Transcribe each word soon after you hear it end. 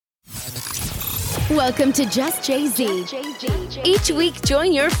Welcome to Just Jay-Z. Each week,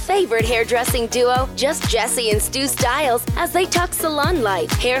 join your favorite hairdressing duo, Just Jesse and Stu Styles, as they talk salon life,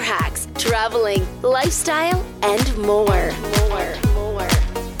 hair hacks, traveling, lifestyle, and more.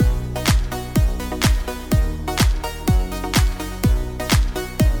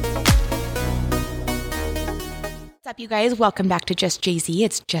 What's up, you guys? Welcome back to Just Jay-Z.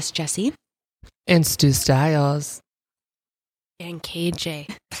 It's Just Jesse. And Stu Styles. And KJ.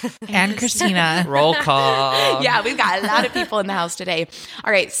 And Christina. Roll call. Yeah, we've got a lot of people in the house today.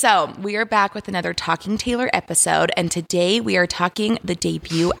 All right, so we are back with another Talking Taylor episode, and today we are talking the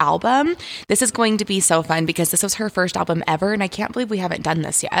debut album. This is going to be so fun because this was her first album ever, and I can't believe we haven't done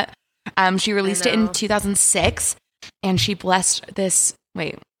this yet. She released it in 2006, and she blessed this...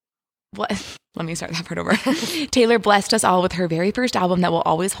 Wait, what? Let me start that part over. Taylor blessed us all with her very first album that will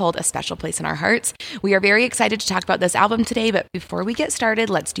always hold a special place in our hearts. We are very excited to talk about this album today, but before we get started,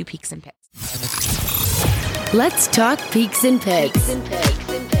 let's do Peaks and Pits. Let's talk Peaks and Pits.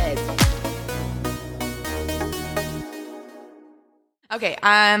 Okay,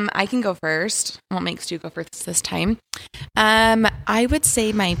 I can go first. I won't make Stu go first this time. I would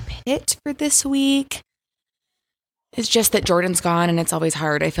say my pit for this week is just that Jordan's gone, and it's always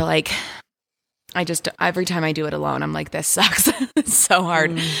hard. I feel like every time I do it alone, I'm like, this sucks. It's so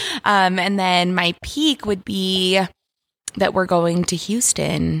hard. And then my peak would be that we're going to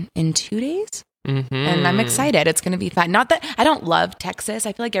Houston in 2 days. Mm-hmm. And I'm excited. It's going to be fun. Not that I don't love Texas.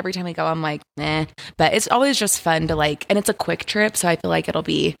 I feel like every time we go, I'm like, but it's always just fun to and it's a quick trip. So I feel like it'll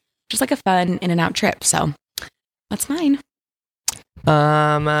be just like a fun in and out trip. So that's mine.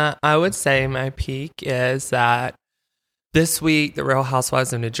 I would say my peak is that this week, The Real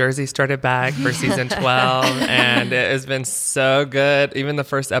Housewives of New Jersey started back for season 12, and it has been so good. Even the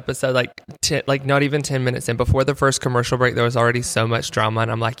first episode, not even 10 minutes in, before the first commercial break, there was already so much drama, and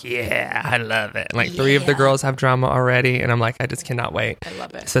I'm like, yeah, I love it. And three of the girls have drama already, and I'm like, I just cannot wait. I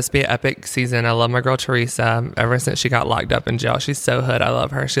love it. It's supposed to be an epic season. I love my girl Teresa. Ever since she got locked up in jail, she's so hood. I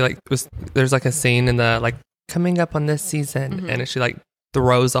love her. She there's a scene in the coming up on this season, and she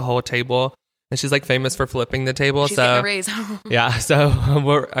throws a whole table. And she's famous for flipping the table. She's getting a raise. Yeah, so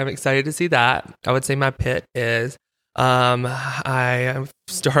I'm excited to see that. I would say my pit is I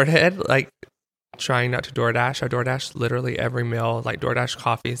started trying not to DoorDash. I DoorDash literally every meal, DoorDash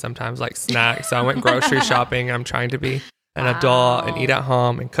coffee, sometimes snacks. So I went grocery shopping. I'm trying to be an adult and eat at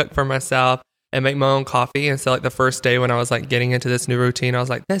home and cook for myself and make my own coffee. And so the first day when I was getting into this new routine, I was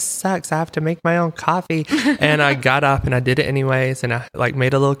like, this sucks. I have to make my own coffee. And I got up and I did it anyways. And I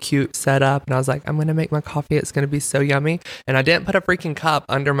made a little cute setup. And I was like, I'm going to make my coffee. It's going to be so yummy. And I didn't put a freaking cup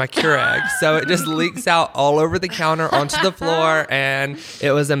under my Keurig. So it just leaks out all over the counter onto the floor. And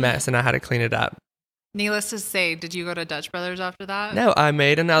it was a mess. And I had to clean it up. Needless to say, did you go to Dutch Brothers after that? No, I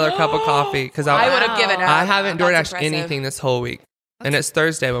made another cup of coffee because I would have given up. I haven't That's DoorDashed impressive. anything this whole week. And it's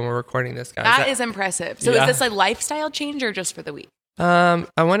Thursday when we're recording this, guys. That is impressive. So is this a lifestyle change or just for the week? I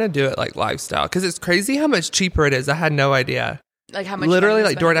want to do it lifestyle because it's crazy how much cheaper it is. I had no idea. How much?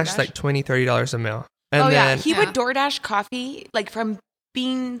 Literally, DoorDash is $20-$30 a meal. And then, he would DoorDash coffee from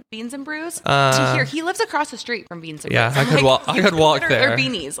Beans and Brews to here. He lives across the street from Beans and Brews. Yeah, I could walk there. Or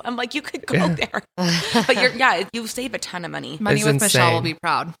Beanies. I'm like, you could go there. But you save a ton of money. Money It's with insane. Michelle will be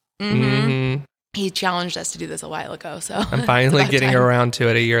proud. Mm-hmm. He challenged us to do this a while ago, so I'm finally getting around to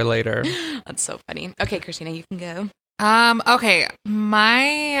it a year later. That's so funny. Okay, Christina, you can go. Okay,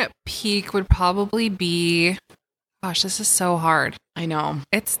 my peak would probably be, gosh, this is so hard. I know.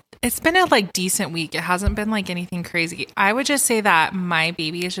 It's been a decent week. It hasn't been anything crazy. I would just say that my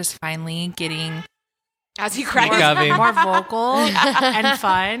baby is just finally getting As he cracks more vocal and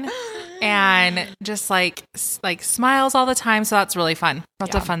fun. And just smiles all the time. So that's really fun.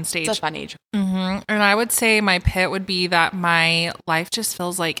 That's a fun stage. It's a fun age. Mm-hmm. And I would say my pit would be that my life just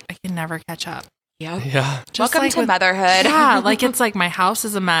feels like I can never catch up. Yep. Yeah. Just Welcome to motherhood. Yeah. It's my house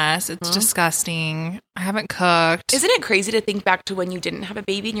is a mess. It's disgusting. I haven't cooked. Isn't it crazy to think back to when you didn't have a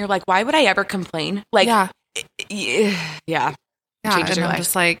baby and you're like, why would I ever complain? Yeah. Yeah. Yeah. Changes And your I'm life.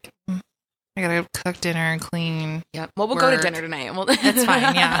 just I gotta cook dinner and clean. Yep. Well, we'll go to dinner tonight. And It's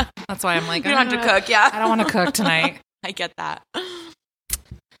fine. Yeah. That's why I'm you don't have to cook. Yeah. I don't want to cook tonight. I get that.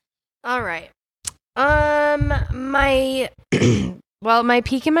 All right. My my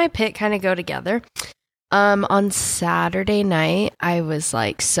peak and my pit kind of go together. On Saturday night, I was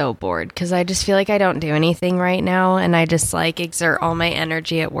so bored because I just feel like I don't do anything right now, and I just exert all my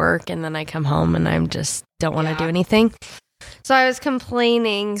energy at work, and then I come home and I'm just don't want to do anything. So I was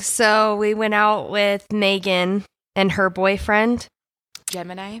complaining. So we went out with Megan and her boyfriend.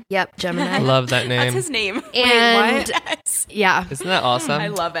 Gemini. Yep, Gemini. Love that name. That's his name. And Yes. yeah. Isn't that awesome? I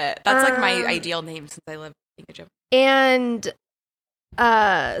love it. That's like my ideal name since I live in a Gemini. And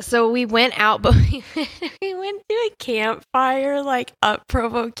so we went out, but we went to a campfire like up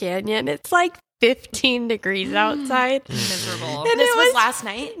Provo Canyon. It's like 15 degrees outside. Miserable. And This it was last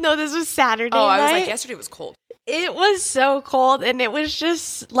night? No, this was Saturday Oh, I was night. like, yesterday was cold. It was so cold, and it was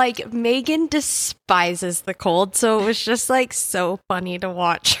just like Megan despises the cold, so it was just like so funny to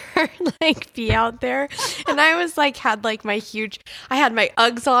watch her like be out there. And I was like, had like I had my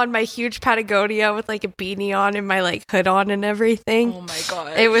Uggs on, my huge Patagonia with like a beanie on, and my like hood on and everything. Oh my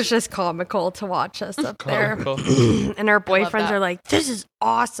god. It was just comical to watch us up there. Comical. And our boyfriends that. are like, "This is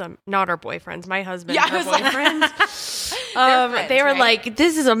awesome." Not our boyfriends, my husband. Yeah, and I her was like- boyfriends. friends, They were right? like,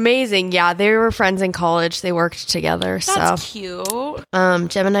 "This is amazing." Yeah, they were friends in college. They worked together. That's So, cute.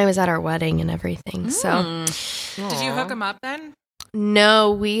 Gemini was at our wedding and everything. So, Did you hook him up then?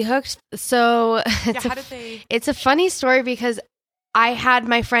 no, we hooked. So, Yeah, how did they? it's a funny story because I had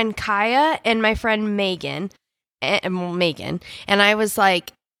my friend Kaya and my friend Megan, and I was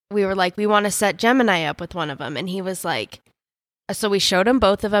like, we were like, we want to set Gemini up with one of them, and he was like, so we showed him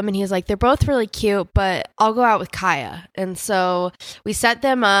both of them, and he was like, they're both really cute, but I'll go out with Kaya. And so we set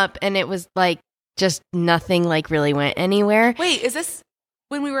them up, and it was like just nothing like really went anywhere. Wait, is this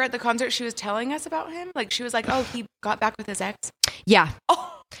when we were at the concert? She was telling us about him. Like she was like, "Oh, he got back with his ex." Yeah.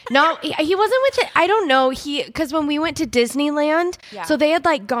 Oh, No, he wasn't with it. I don't know. Because when we went to Disneyland, Yeah. so they had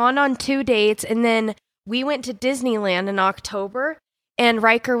like gone on 2 dates, and then we went to Disneyland in October. And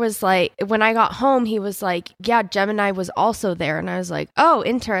Riker was like, when I got home, he was like, "Yeah, Gemini was also there." And I was like, "Oh,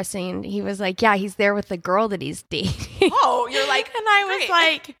 interesting." And he was like, "Yeah, he's there with the girl that he's dating." oh, you're like, And I was great.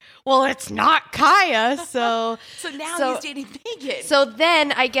 like, "Well, it's not Kaya." So So now So- he's dating Megan. So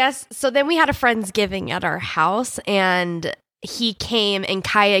then then we had a Friendsgiving at our house, and he came and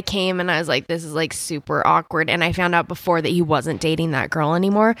Kaya came, and I was like, this is like super awkward. And I found out before that he wasn't dating that girl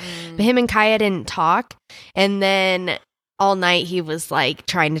anymore. But him and Kaya didn't talk. And then all night he was like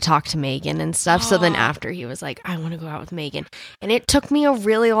trying to talk to Megan and stuff. So then after he was like, I want to go out with Megan. And it took me a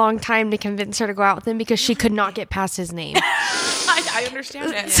really long time to convince her to go out with him because she could not get past his name. I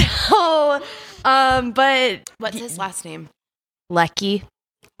understand it. So, but What's his last name? Lecky.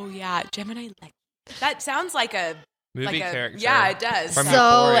 Oh yeah, Gemini. That sounds like a Movie like a, character. Yeah, it does. From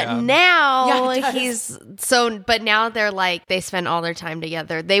So Euphoria. now Yeah, it does. but now they're like, they spend all their time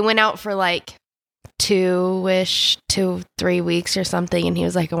together. They went out for like 2-3 weeks or something, and he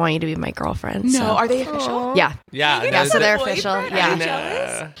was like, I want you to be my girlfriend. no, So, are they official? yeah. Yeah, Yeah, so they're boyfriend? official. Are you Yeah.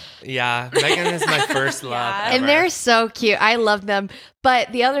 jealous? Yeah, Megan is my first love. Yeah. Ever. And they're so cute. I love them.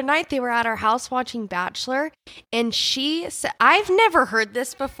 But the other night they were at our house watching Bachelor, and she said, I've never heard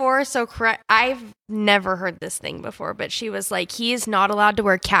this before, so correct. I've never heard this thing before, but she was like, he is not allowed to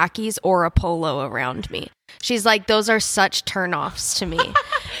wear khakis or a polo around me. She's like, those are such turnoffs to me.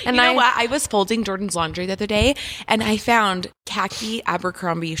 And You know what? I was folding Jordan's laundry the other day, and I found khaki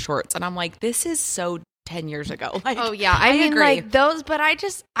Abercrombie shorts, and I'm like, this is so 10 years ago. Like, Oh yeah, I mean agree. like those, but I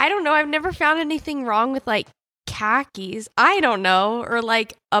don't know. I've never found anything wrong with like khakis. I don't know, or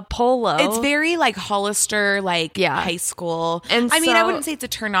like a polo. It's very like Hollister, like Yeah. high school. And I mean, I so- wouldn't say it's a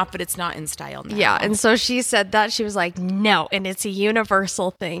turn off, but it's not in style now. Yeah, and so she said that she was like, no, and it's a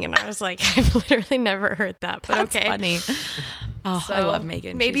universal thing, and I was like, I've literally never heard that, but That's okay. funny. Oh, I love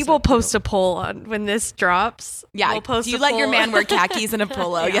Megan. Maybe She's so we'll post cute. a poll on when this drops. Yeah, we'll post do you a let your poll. man wear khakis and a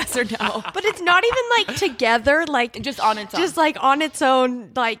polo? Yes or no? But it's not even like together, like Just on its own. just like on its own,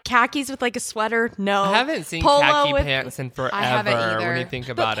 like khakis with like a sweater. No, I haven't seen Polo khaki with- pants in forever. I haven't either. When you think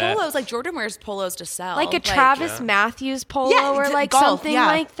about but it, polos, like Jordan wears polos to sell, like a Travis Matthews polo Yeah, or it's like golf, something yeah.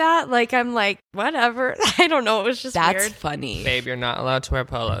 like that. Like I'm like whatever. I don't know. It was just That's weird. funny. babe, you're not allowed to wear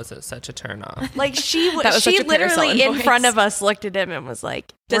polos. It's such a turn off. Like she That was she such a Paris literally Hilton in voice. front of us looked at him and was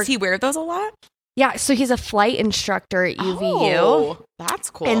like, Does we're- he wear those a lot? Yeah, so he's a flight instructor at UVU. Oh, that's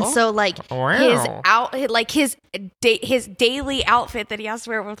cool. And so, like Wow. his daily outfit that he has to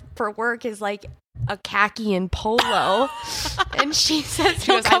wear for work is like a khaki and polo. And she says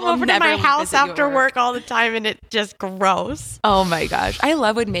She he'll goes, "I come will over to never my house visit you at after work." work all the time, and it's just gross. oh my gosh, I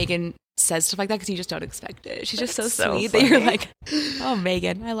love when Megan says stuff like that because you just don't expect it. She's just so That's so sweet that you're funny. like, oh,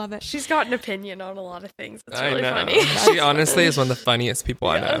 Megan, I love it. She's got an opinion on a lot of things. It's I really know. funny. She honestly is one of the funniest people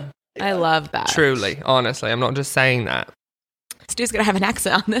I know. I love that. Truly, honestly, I'm not just saying that. Stu's gonna have an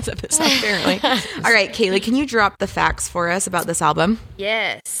accent on this episode, apparently. All right, Kaylee, can you drop the facts for us about this album?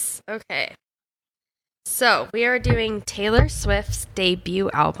 Yes. Okay. So we are doing Taylor Swift's debut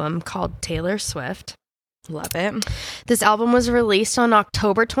album called Taylor Swift. Love it. This album was released on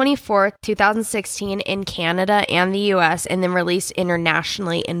October 24th, 2016 in Canada and the US, and then released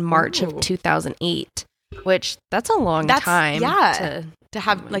internationally in March of 2008, which that's a long time. Yeah. To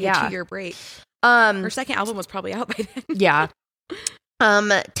have like a 2-year break. Her second album was probably out by then. Yeah.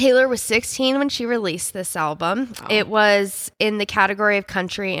 Taylor was 16 when she released this album. Oh. It was in the category of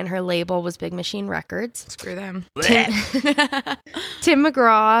country, and her label was Big Machine Records. Screw them. Tim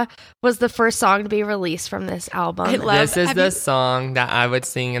McGraw was the first song to be released from this album. This is the song that I would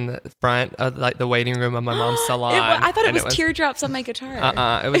sing in the front of like the waiting room of my mom's salon. I thought it was Teardrops on My Guitar.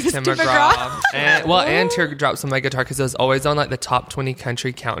 It was Tim McGraw. And Teardrops on My Guitar, because it was always on like the top 20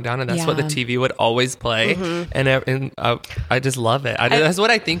 country countdown, and that's what the TV would always play. And I just love it. That's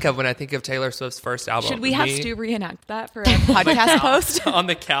what I think of when I think of Taylor Swift's first album. Should we have Stu reenact that for a podcast post? On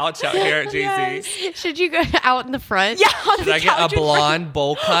the couch out here at GZ. Yes. Should you go out in the front? Yeah, on Should the I get couch a blonde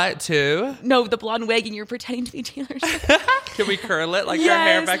bowl cut too? No, the blonde wig, and you're pretending to be Taylor Swift. Can we curl it like her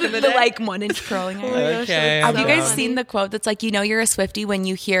hair back in the day? like 1-inch curling hair. Okay. Have you guys seen the quote that's like, you're a Swiftie when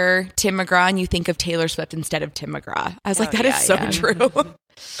you hear Tim McGraw and you think of Taylor Swift instead of Tim MGraw? I was like, that is so true.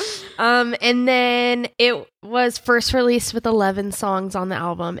 And then it was first released with 11 songs on the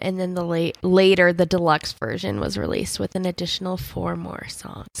album, and then later the deluxe version was released with an additional 4 more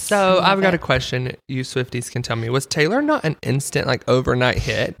songs. So I've got a question you Swifties can tell me. Was Taylor not an instant like overnight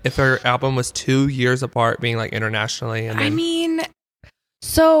hit if her album was 2 years apart being like internationally? And then... I mean...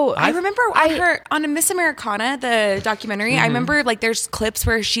 So I remember on a Miss Americana, the documentary, I remember like there's clips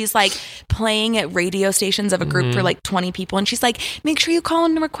where she's like playing at radio stations of a group for like 20 people. And she's like, make sure you call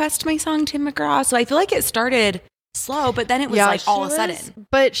and request my song, Tim McGraw. So I feel like it started slow, but then it was like all of a sudden.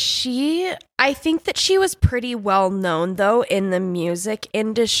 But I think that she was pretty well known though in the music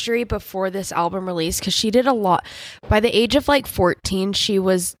industry before this album release, because she did a lot. By the age of like 14, she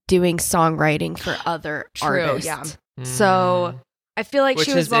was doing songwriting for other artists. Yeah. So... I feel like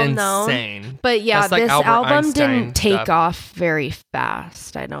she was well known, but yeah, like this Albert album Einstein didn't take stuff. off very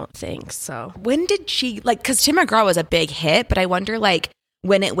fast. I don't think so. When did she because Tim McGraw was a big hit, but I wonder like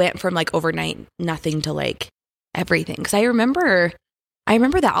when it went from like overnight nothing to like everything. Because I remember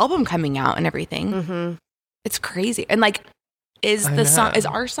the album coming out and everything. Mm-hmm. It's crazy. And like, is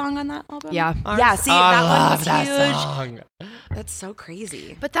our song on that album? Yeah, yeah. See, that one was that huge. song. That's so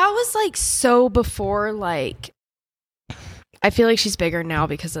crazy. but that was like so before like. I feel like she's bigger now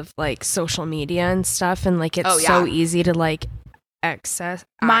because of like social media and stuff, and like it's so easy to like access.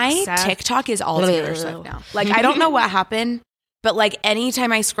 My TikTok is all Taylor Swift now. Like I don't know what happened, but like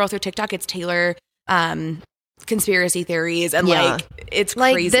anytime I scroll through TikTok, it's Taylor conspiracy theories and like it's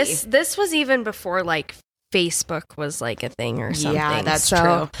crazy. Like this was even before like Facebook was like a thing or something. Yeah, that's so,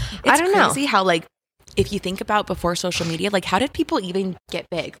 true. It's I don't crazy how like if you think about before social media, like how did people even get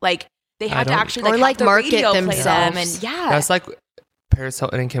big? Like they had to actually like, or like have the market radio themselves. play them and That's like Paris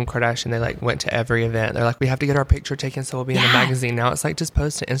Hilton and Kim Kardashian. They like went to every event. They're like, we have to get our picture taken so we'll be in the magazine. Now it's like just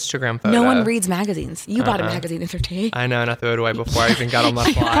post an Instagram photo. No one reads magazines. You bought a magazine the other day. I know, and I threw it away before I even got on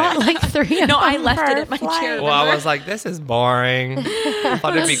my flight. Bought like 3. No, I left it at my chair. Well, I was like, this is boring. I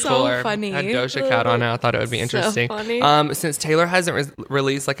thought it'd be So cooler. funny. I had Doja Cat on it. I thought it would be interesting. funny. Since Taylor hasn't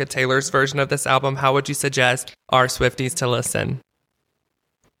released like a Taylor's version of this album, how would you suggest our Swifties to listen?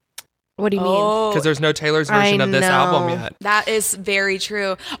 What do you mean? Because there's no Taylor's version of this album yet. That is very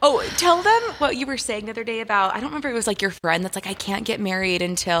true. Oh, tell them what you were saying the other day about, I don't remember, it was like your friend that's like, I can't get married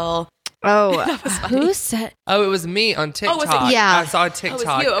until... Oh, who said? Oh, it was me on TikTok. was it? Yeah. I saw a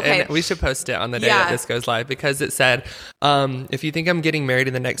TikTok. you? Okay. And we should post it on the day that this goes live, because it said, if you think I'm getting married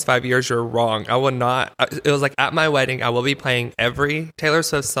in the next 5 years, you're wrong. I will not. It was like, at my wedding, I will be playing every Taylor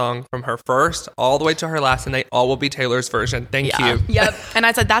Swift song from her first all the way to her last, and they all will be Taylor's version. Thank you. Yep. And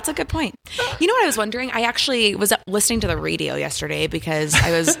I said, that's a good point. You know what I was wondering? I actually was listening to the radio yesterday because I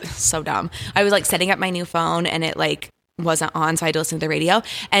was so dumb. I was like setting up my new phone and it like wasn't on, so I had to listen to the radio,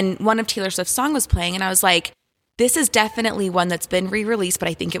 and one of Taylor Swift's song was playing, and I was like, this is definitely one that's been re-released, but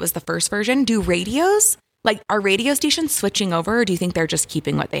I think it was the first version. Are radio stations switching over, or do you think they're just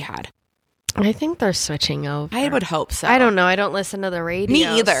keeping what they had? I think they're switching over. I would hope so. I don't know. I don't listen to the radio. Me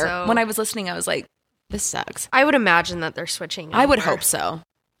either. So When I was listening, I was like, this sucks. I would imagine that they're switching over. I would hope so.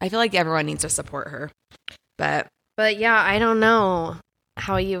 I feel like everyone needs to support her, but yeah, I don't know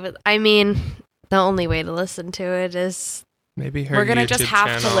how you would. I mean, the only way to listen to it is maybe her we're gonna YouTube just have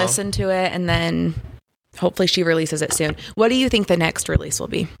channel. to listen to it, and then hopefully she releases it soon. What do you think the next release will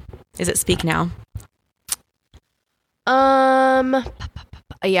be? Is it Speak Now?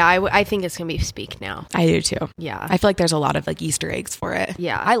 Yeah, I think it's gonna be Speak Now. I do too. Yeah, I feel like there's a lot of like Easter eggs for it.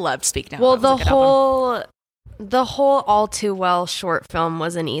 Yeah, I loved Speak Now. Well, That was a good album. the whole All Too Well short film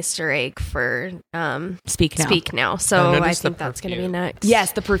was an Easter egg for Speak Now. So I noticed think the that's going to be perfume. next.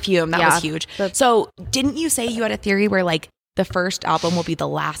 Yes, the perfume. That Yeah, was huge. the- So didn't you say you had a theory where like the first album will be the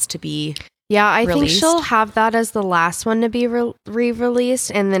last to be? Yeah, I think released? she'll have that as the last one to be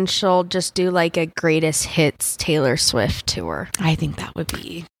re-released, and then she'll just do like a greatest hits Taylor Swift tour. I think that would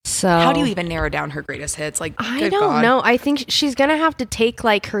be. So How do you even narrow down her greatest hits? Like, I good don't God. know. I think she's gonna have to take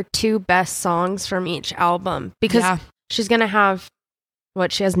like her 2 best songs from each album because Yeah. she's gonna have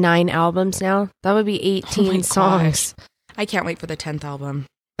she has 9 albums now. That would be 18 Oh my songs. I can't wait for the 10th album.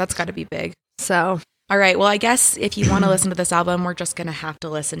 That's got to be big. So All right. Well, I guess if you want to listen to this album, we're just going to have to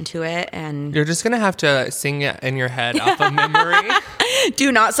listen to it and You're just going to have to sing it in your head off of memory.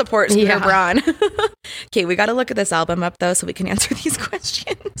 do not support Scooter Yeah. Braun. Okay, we got to look at this album up, though, so we can answer these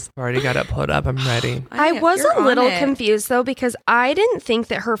questions. I've already got it pulled up. I'm ready. I was You're a on little it. confused though because I didn't think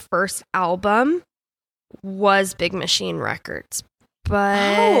that her first album was Big Machine Records.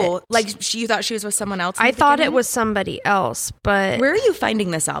 But Oh, like you thought she was with someone else? in I the thought it beginning? was somebody else, but Where are you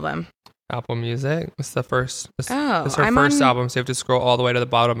finding this album? Apple Music. It's the first. It's Oh, her I'm first on- album, so you have to scroll all the way to the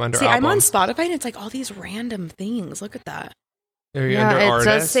bottom under See, I'm on albums. Spotify and it's like all these random things. Look at that. Are you yeah, under it artists?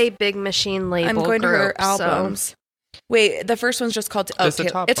 does say Big Machine label. I'm going to her group, so- albums. Wait, the first one's just called. Just the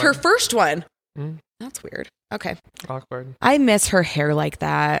top it's her one. first one. Mm. That's weird. Okay, Awkward. I miss her hair like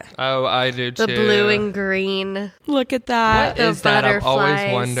that. Oh, I do too. The blue and green. Look at that. What the is that? I've always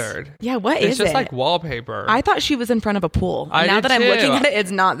butterflies. wondered. Yeah, what It's is just it? like wallpaper. I thought she was in front of a pool. I Now did that I'm too. looking at it,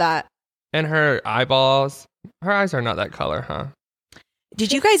 it's not that. And her eyeballs. Her eyes are not that color, huh?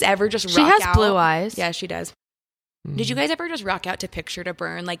 Did you guys ever just She rock has out? blue eyes. Yeah, she does. Did you guys ever just rock out to Picture to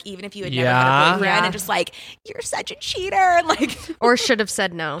Burn? Like, even if you had never Yeah. had a boyfriend Yeah. and just like, you're such a cheater. And like, Or should have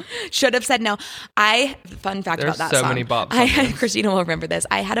said no. should have said no. Fun fact There's about that so song. many bops on this. Christina will remember this.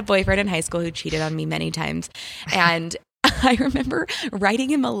 I had a boyfriend in high school who cheated on me many times. And I remember writing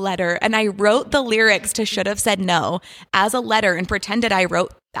him a letter and I wrote the lyrics to Should Have Said No as a letter and pretended I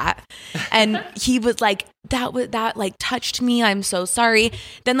wrote that. And he was like, that like touched me. I'm so sorry.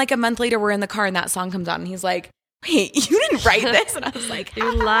 Then like a month later, we're in the car and that song comes on and he's like, wait, you didn't write this? And I was like,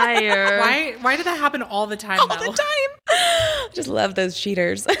 You liar. Why did that happen all the time? all though? the time. Just love those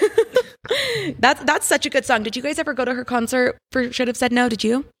cheaters. That's such a good song. Did you guys ever go to her concert for Should Have Said No? Did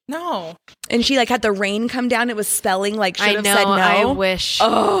you? No. And she like had the rain come down. It was spelling like Should I Have know. Said No. I wish.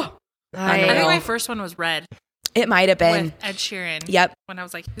 Oh, I know. think my first one was Red it might have been. with Ed Sheeran. Yep. When I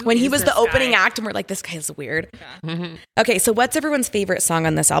was like, who When he is was this the opening guy? act, and we're like, this guy's weird. Mhm. Okay, so what's everyone's favorite song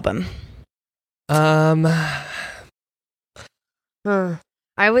on this album? Huh.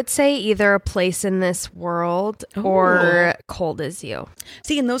 I would say either A Place in This World or Cold As You.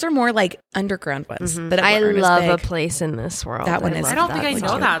 See, and those are more like underground ones. Mhm. That I weren't as love A big. Place in This World. That one is- I love don't think that I one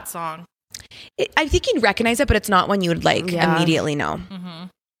know too. that song. I think you'd recognize it, but it's not one you would like Yeah. immediately know. Mm-hmm.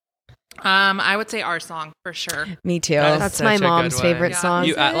 I would say Our Song for sure. Me too. That is That's such my a good mom's one. favorite Yeah. song.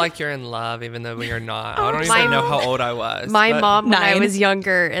 You act like you're in love, even though you're not. I don't my- even know how old I was. My but- mom, when I 9. was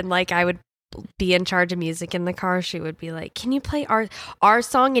younger, and like I would be in charge of music in the car, she would be like, "Can you play our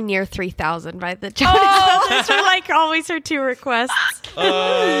song in Year 3000 by the Jonas Brothers?" Were like always her 2 requests.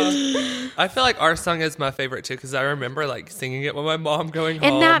 I feel like Our Song is my favorite too because I remember like singing it with my mom going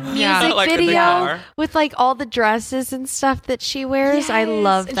home. And that music Yeah. Like in the video car. with like all the dresses and stuff that she wears, I Yes.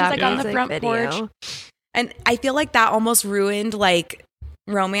 love And she's, that like, on the music front video. porch. And I feel like that almost ruined like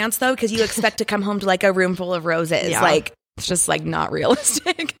romance though, because you expect to come home to like a room full of roses. Yeah. Like it's just like not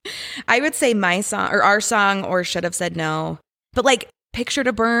realistic. I would say my song or Our Song or Should Have Said No. But like Picture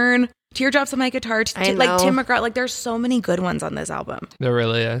to Burn, Teardrops on My Guitar, I like know. Tim McGraw, like there's so many good ones on this album. There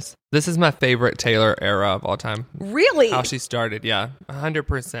really is. This is my favorite Taylor era of all time. Really? How she started, yeah,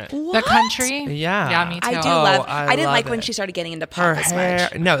 100%. The What? country. Yeah, Yeah, me too. I do Oh, love. I I didn't love like when it. she started getting into Her pop as hair.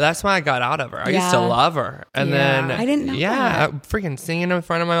 much. No, that's why I got out of her. I used to Yeah. love her, and Yeah. then I didn't know Yeah, freaking singing in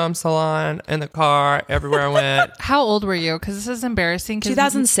front of my mom's salon, in the car, everywhere I went. How old were you? Because this is embarrassing. 'cause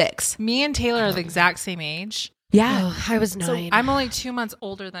 2006. Me and Taylor are the exact same age. Yeah. I was 9. I'm only 2 months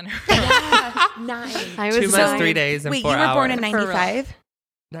older than her. 9. I was 2 months, 9. 3 days, and Wait, 4 you were hours. born in For real. 95?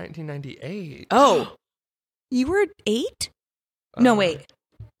 1998. Oh. You were 8? No, wait.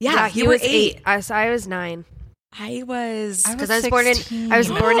 Yeah, he you were was 8. I was 9 I was. I because was I was born in 16. I was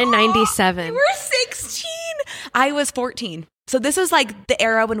born in You 97. were 16. I was 14. So this was like the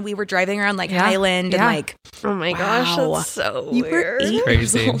era when we were driving around like Yeah. Highland and Yeah. like Oh my gosh, Wow. that's so you were weird. 8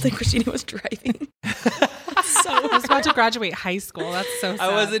 Crazy. years old and Christina was driving. I was about to graduate high school. That's so sad.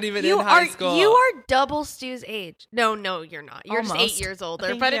 I wasn't even You in high are school. you are double Stu's age. No, you're not. You're just Almost. 8 years older.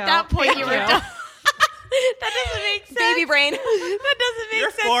 Thank but you. at that point, Thank you were you. That doesn't make sense. Baby brain. That doesn't make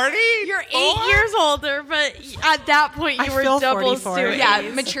You're sense. 40? You're 8 years older, but at that point you I were feel double 44. Stewie's Yeah,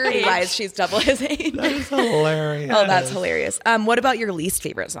 age. maturity wise, she's double his age. That's hilarious. Oh, that's hilarious. What about your least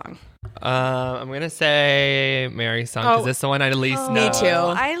favorite song? I'm going to say Mary's song because it's the one I least know. Me too.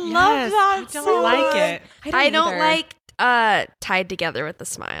 I love that. I don't so like much. it. I don't either. like Tied Together with a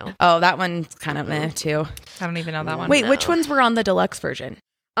Smile. Oh, that one's kind of meh too. I don't even know that one. Wait, No. which ones were on the deluxe version?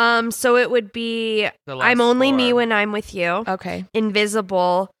 So it would be The last I'm Only Me four. When I'm With You, Okay.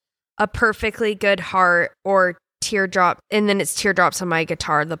 Invisible, A Perfectly Good Heart, or Teardrop, and then it's Teardrops on My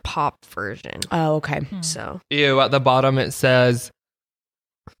Guitar, the pop version. Oh, okay. So Ew, at the bottom it says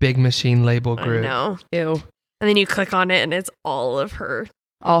Big Machine Label I Group. know. Ew. And then you click on it and it's all of her.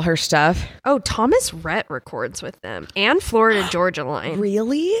 All her stuff. Oh, Thomas Rhett records with them and Florida Georgia Line.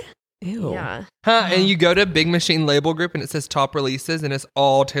 Really? Ew. Yeah. Huh, and you go to Big Machine Label Group and it says top releases and it's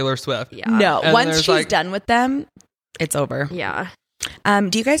all Taylor Swift. Yeah. No, And once there's, she's like- done with them, it's over. Yeah.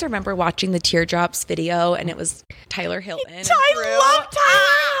 Do you guys remember watching the Teardrops video and it was Tyler Hilton? and Drew? I love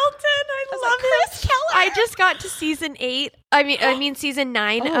Tyler Hilton. I was love like, him. Chris Keller. I just got to season 8. I mean season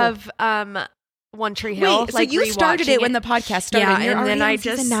 9 Oh. of One Tree Hill. Wait, so you started rewatching it when the podcast started. Yeah, and you're and then already I on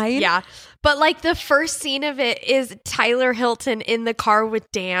season just 9? yeah. But like the first scene of it is Tyler Hilton in the car with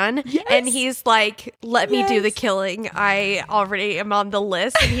Dan, Yes. and he's like, "Let me do the Yes. killing. I already am on the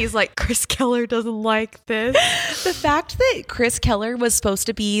list." And he's like, "Chris Keller doesn't like this." The fact that Chris Keller was supposed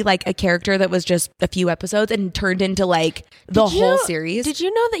to be like a character that was just a few episodes and turned into like the Did you- whole series. Did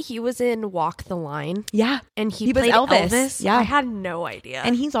you know that he was in Walk the Line Yeah. and he He was played Elvis. Yeah. I had no idea.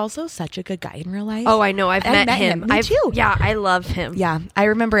 And he's also such a good guy in real life. oh, I know. I've I met, met him. him. Me too. Yeah, I love him. Yeah, I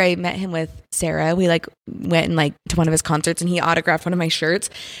remember I met him with Sarah. We like went and like to one of his concerts and he autographed one of my shirts.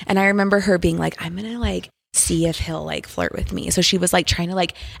 And I remember her being like, I'm going to like see if he'll like flirt with me. So she was like trying to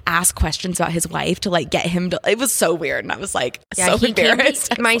like ask questions about his wife to like get him to, it was so weird. And I was like so he came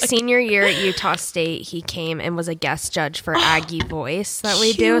embarrassed. my senior year at Utah State, he came and was a guest judge for Aggie Voice that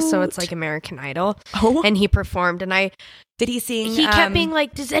we do. So it's Cute. like American Idol. Oh. And he performed and Did he sing? he kept being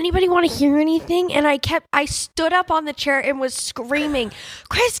like, "Does anybody want to hear anything?" And I stood up on the chair and was screaming,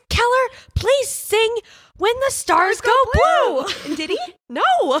 "Chris Keller, please sing When the Stars Go Blue." And did he? No.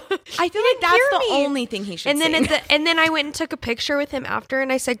 I feel like that's the only thing he should And then sing. and then I went and took a picture with him after,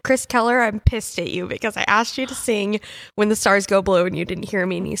 and I said, "Chris Keller, I'm pissed at you because I asked you to sing When the Stars Go Blue and you didn't hear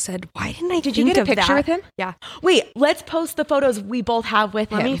me." And he said, "Why didn't I Did you think get a of picture that?" with him? Yeah. Wait, let's post the photos we both have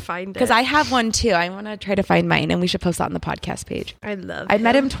with Let him. me find it. Because I have one too. I want to try to find mine and we should post that on the podcast page. I love I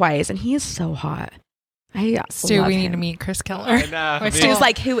met him twice and he is so hot. I Stu, love we need him. to meet Chris Keller. I know. Wait, Stu's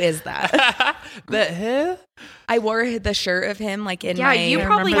like, who is that? The who? I wore the shirt of him like in Yeah, my you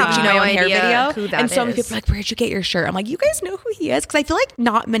probably have Cappuccino no and hair idea video. who that and so many is. people are like, where'd you get your shirt? I'm like, you guys know who he is? Because I feel like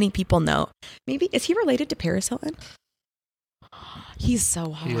not many people know. Maybe, is he related to Paris Hilton? He's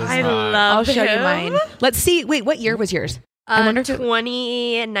so hot. He is I hot. love I'll show you him. mine. Let's see. Wait, what year was yours? I wonder if it-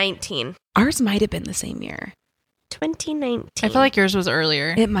 2019. Ours might have been the same year. 2019. I feel like yours was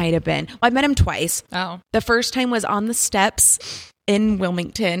earlier. It might have been. Well, I met him twice. Oh. The first time was on the steps in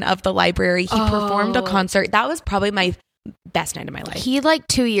Wilmington of the library. He performed a Oh. concert. That was probably my best night of my life. He like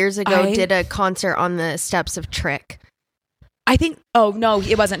 2 years ago I- did a concert on the steps of Trick. I think, oh no,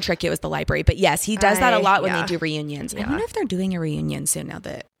 it wasn't Tricky. It was the library. But yes, he does that a lot when yeah. they do reunions. I Yeah. wonder if they're doing a reunion soon now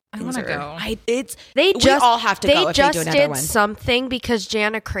that I things wanna are- go. They We just all have to they go if they just do another did one. something because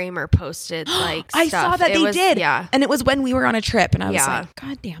Jana Kramer posted like I stuff. saw that It they was- did. Yeah. And it was when we were on a trip and I was Yeah. like,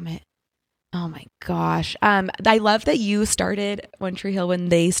 God damn it. Oh my gosh. I love that you started One Tree Hill when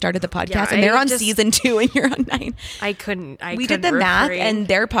they started the podcast Yeah, and they're I on just- season 2 and you're on 9. I couldn't. We did the math and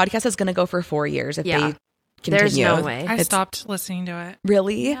their podcast is going to go for 4 years if Yeah. they continue. there's no way. I It's- stopped listening to it.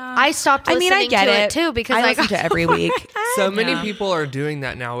 Really? I stopped I listening mean, I get to it. it too because I I listen got to it every week. So many Yeah. people are doing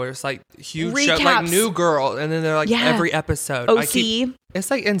that now where it's like huge show, like Recaps. New Girl, and then they're like Yeah. every episode. I OC. it's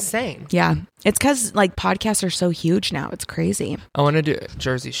like insane. Yeah. It's because like podcasts are so huge now. It's crazy. I want to do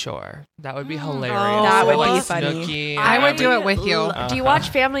Jersey Shore. That would be hilarious. That would Like be funny. Snooki I and would do it with you. Do you watch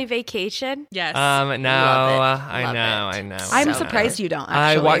Family Vacation? Yes. No, Love it. I Love know, it. I know. I'm I know. surprised you don't.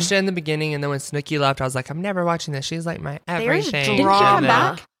 I Actually. watched it in the beginning, and then when Snooki left, I was like, I'm never watching this. She's like my There's everything. Didn't she come And then-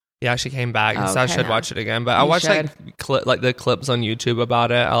 back? Yeah, she came back, Oh, so I okay. should watch it again. But I You watch should. like the clips on YouTube about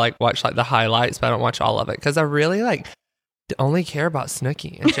it. I like watch like the highlights, but I don't watch all of it because I really like only care about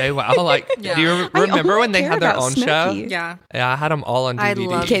Snooki and Jay Wow. Like, Yeah. do you I remember only when they care had their about own Snooki. show? yeah. Yeah, I had them all on I DVD.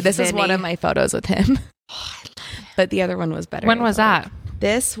 love Okay, this is one Vinny. of my photos with him. But the other one was better. When was that?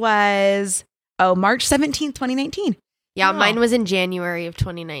 This was March 17th, 2019. Yeah, Oh. mine was in January of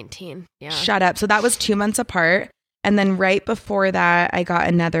 2019. Yeah. Shut up. So that was 2 months apart. And then right before that, I got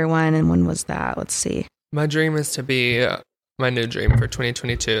another one. And when was that? Let's see. My dream is to be, my new dream for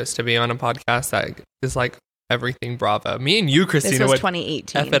 2022 is to be on a podcast that is like everything Bravo. Me and you, Christina, This was would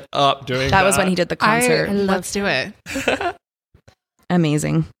 2018. F it up doing That was when he did the concert. Let's do it.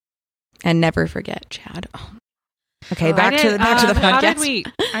 Amazing. And never forget Chad. Oh. Okay, back to the podcast. How did we?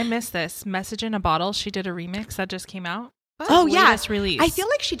 I missed this. Message in a Bottle. She did a remix that just came out. Oh yeah, Latest release. I feel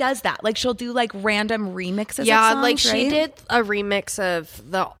like she does that. Like she'll do like random remixes. Yeah, of songs, like she right? did a remix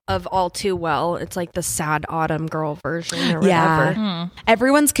of All Too Well. It's like the sad autumn girl version or Yeah. whatever.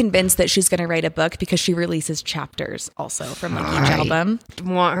 Everyone's convinced that she's going to write a book because she releases chapters also from like each album.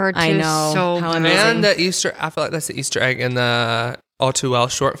 Want her to I know. so How bad. amazing. And the Easter, I feel like that's the Easter egg in the All Too Well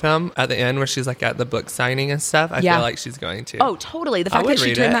short film at the end where she's like at the book signing and stuff. I Yeah. feel like she's going to. Oh, totally. The I fact would that she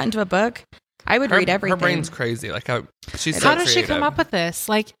read turned it. that into a book, I would read everything. Her brain's crazy. Like she's How so does she come creative. up with this?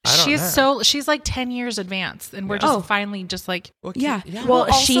 Like I don't know. she's like 10 years advanced, and we're just finally just like Well, Yeah. yeah. Well,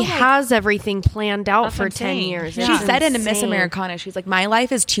 also, she like- has everything planned out That's for what I'm 10 saying. years. Yeah. She It's said in a Miss insane. Americana, she's like, my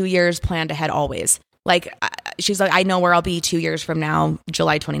life is 2 years planned ahead always. Like, she's like, I know where I'll be 2 years from now,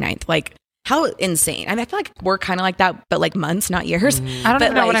 July 29th. Like, how insane. I mean, I feel like we're kind of like that, but like months, not years. Mm-hmm. I don't But,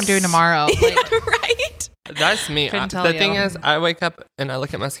 even know what like- I'm doing tomorrow. Like, right? That's me. Couldn't tell The you. thing is, I wake up and I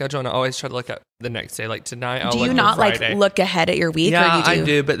look at my schedule and I always try to look at the next day. Like tonight, I'll Do look you for not like Friday. look ahead at your week? Yeah, or you do? I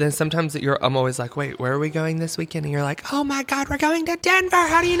do. But then sometimes I'm always like, wait, where are we going this weekend? And you're like, oh my God, we're going to Denver.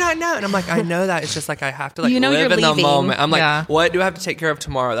 How do you not know? And I'm like, I know that. It's just like I have to like You know live you're in the leaving. moment. I'm like, Yeah. what do I have to take care of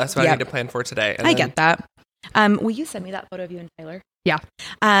tomorrow? That's what I Yep. need to plan for today. And I then- get that. Will you send me that photo of you and Tyler? Yeah.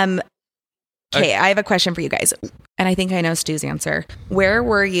 Okay, I have a question for you guys. And I think I know Stu's answer. Where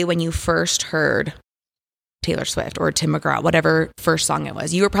were you when you first heard Taylor Swift or Tim McGraw, whatever first song it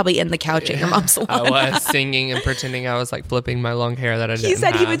was? You were probably in the couch at your mom's salon. I was singing and pretending I was like flipping my long hair that I didn't He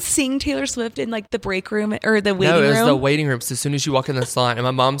said he have. would sing Taylor Swift in like the break room or the waiting No, it was room. the waiting room. So as soon as you walk in the salon, and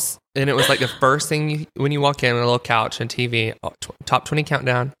my mom's, and it was like the first thing when you walk in, a little couch and TV, top 20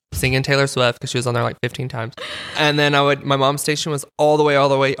 countdown, singing Taylor Swift because she was on there like 15 times. And then my mom's station was all the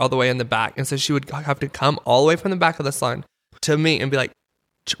way in the back, and so she would have to come all the way from the back of the salon to me and be like,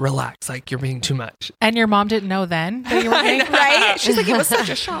 relax, like you're being too much. and your mom didn't know then that you were getting right? She's like, it was such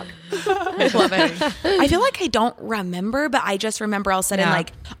a shock. I love it. I feel like I don't remember, but I just remember all of a sudden, Yeah.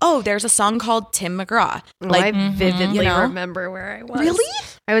 like, oh, there's a song called Tim McGraw. Like, I vividly you know? remember where I was. Really?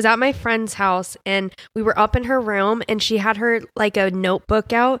 I was at my friend's house and we were up in her room and she had her like a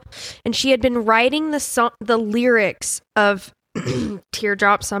notebook out and she had been writing the lyrics of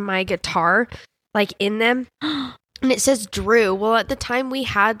Teardrops on My Guitar, like in them. And it says Drew. Well, at the time we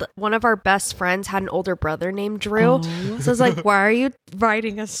had one of our best friends had an older brother named Drew. So I was like, why are you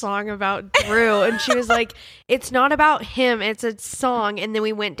writing a song about Drew? And she was like, it's not about him. It's a song. And then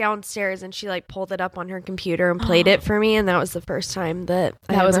we went downstairs and she like pulled it up on her computer and played it for me. And that was the first time that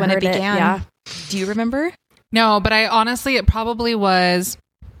That was ever when it heard began. Yeah. Do you remember? No, but I honestly, it probably was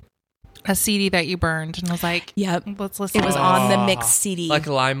a CD that you burned and was like, Yep. let's listen. It was to on the Oh. mixed CD. Like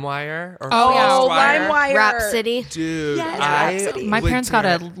LimeWire or Oh, yeah. FastWire? LimeWire. Rhapsody. Dude, Yes, I Rhapsody. My would parents got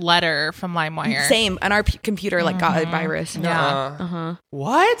tear a letter from LimeWire. Same. And our computer like got a virus. Yeah. Uh-huh.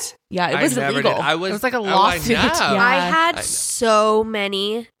 What? Yeah, it was I never illegal. did. It was like a oh, I lawsuit. know. Yeah. I had I know. so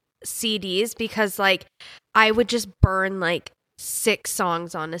many CDs because like I would just burn like 6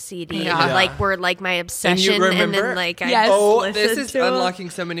 songs on a CD. Yeah. And, like were like my obsession. And, remember? then like Yes. I Oh, listened this is to 'em.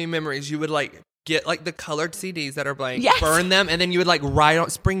 unlocking so many memories. You would like get like the colored CDs that are blank, Yes. burn them, and then you would like write on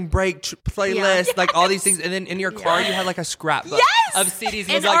spring break playlist, like all these things. And then in your car, you had like a scrapbook Yes. of CDs. And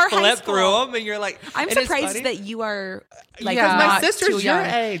In you'd like our high flip school. through them, and you're like, I'm and it's surprised funny. that you are like Yeah. my not sister's too your young.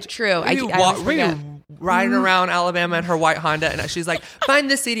 age. True. We I always forget. riding around Alabama in her white Honda, and she's like, "Find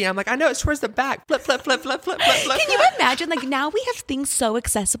this CD." I'm like, "I know it's towards the back." Flip, flip, flip, flip, flip, flip, flip. Can you imagine? Like now we have things so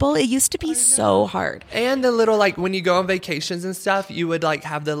accessible. It used to be so hard. And the little like when you go on vacations and stuff, you would like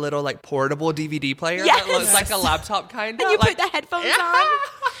have the little like portable DVD player Yes. that looks like a laptop kind of. And you like, put the headphones on.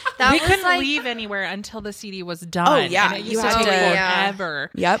 That we was, couldn't like- leave anywhere until the CD was done. Oh, yeah. And it You used to had take to- Yeah.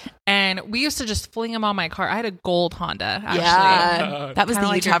 forever. Yep. And we used to just fling them on my car. I had a gold Honda, actually. Yeah. That was the Kinda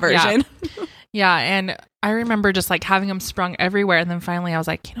like Utah your- yeah. version. Yeah, and I remember just like having them sprung everywhere, and then finally I was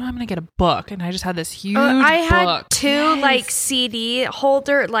like, I'm gonna get a book, and I just had this huge I had book. 2 like CD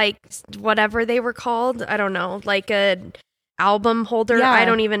holder, like whatever they were called. I don't know, like a album holder. Yeah. I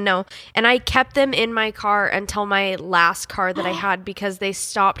don't even know. And I kept them in my car until my last car that I had because they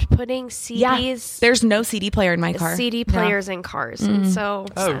stopped putting CDs. There's no CD player in my car. CD players in cars. And so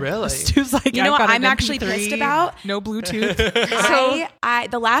Oh, really? Stu's like, You know I've what got I'm an actually MP3, pissed about? No Bluetooth. I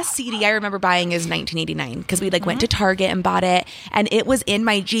the last CD I remember buying is 1989 because we like went to Target and bought it, and it was in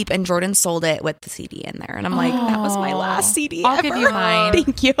my Jeep, and Jordan sold it with the CD in there, and I'm like, that was my last CD. I'll ever. give you mine.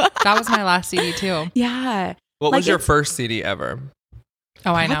 Thank you. That was my last CD too. Yeah. What Like, was your it's- first CD ever?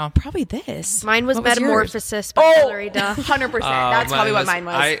 Oh, I know. Probably this. mine was What was yours? Metamorphosis by Hilary Duff. 100%. That's probably what mine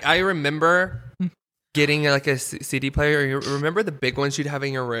was. I remember getting like a CD player. You remember the big ones you'd have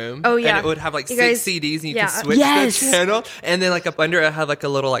in your room? Oh, yeah. And it would have like You 6 guys- CDs and you yeah. could switch Yes. the channel. And then like up under it had like a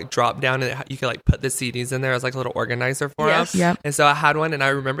little like drop down and you could like put the CDs in there as like a little organizer for Yes. them. Yep. And so I had one and I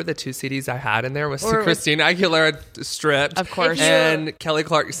remember the 2 CDs I had in there was Or- Christina Aguilera Stripped. Of course. If you- And Kelly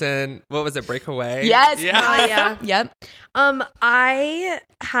Clarkson, what was it, Breakaway? Yes. Yeah. Oh, yeah. Yep. I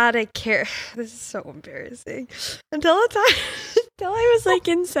had a This is so embarrassing. Until I was like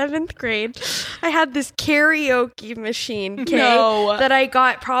in 7th grade, I had this karaoke machine. Okay, No. that I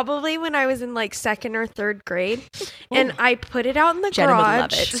got probably when I was in like 2nd or 3rd grade, and I put it out in the Jenna would love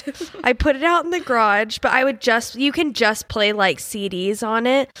garage. I put it out in the garage, but you can just play like CDs on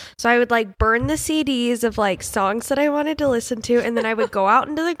it. So I would like burn the CDs of like songs that I wanted to listen to, and then I would go out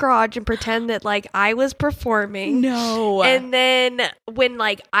into the garage and pretend that like I was performing. No. And then when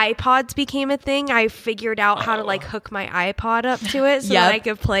like iPods became a thing, I figured out how to like hook my iPod up to it so Yep. that I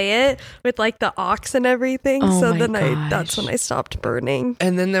could play it with like the aux and everything. Oh So my then gosh. that's when I stopped burning.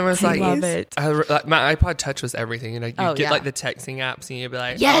 And then there was I like, love it. like, my iPod Touch was everything. You know, you Oh, get yeah. like the texting apps and you'd be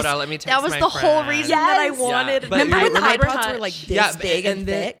like, Yes, hold on, let me text that was my the whole friend. reason that I Yes. wanted. Yeah, but Remember when the remember- iPods were like this big and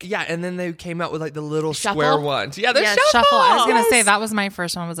then, thick? Yeah, and then they came out with like the little Shuffle? square ones. Yeah, they're Yes, shuffle. I was gonna Yes. say that was my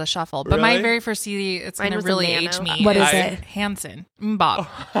first one was a shuffle, but my Really? very first CD, it's Mine gonna was a really Nano. age me. What is I- it? Hanson Mbop.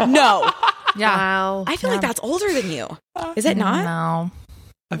 No. Yeah. Wow. I feel like that's older than you. Is it not? No.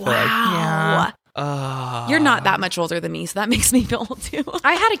 I feel Wow. like, You're not that much older than me, so that makes me feel old too.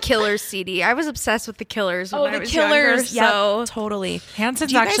 I had a Killers CD. I was obsessed with the Killers. When Oh, I the was Killers. Younger, so Yep, totally.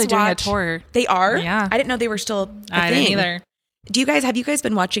 Hanson's Do you guys actually doing a watch- tour. They are? Yeah. I didn't know they were still a I thing. didn't either. Have you guys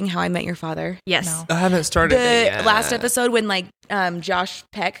been watching How I Met Your Father? yes. No. I haven't started it The yet. last episode when like Josh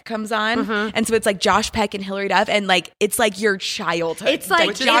Peck comes on, Mhm. and so it's like Josh Peck and Hilary Duff, and like it's like your childhood. It's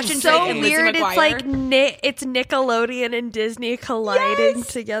like Josh it's and so Peck and Lizzie weird. It's McGuire. like it's Nickelodeon and Disney colliding Yes!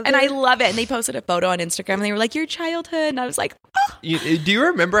 together, And I love it. And they posted a photo on Instagram, and they were like, "Your childhood," and I was like, "Oh, Do you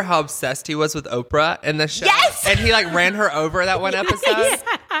remember how obsessed he was with Oprah in the show? Yes! And he like ran her over that one episode?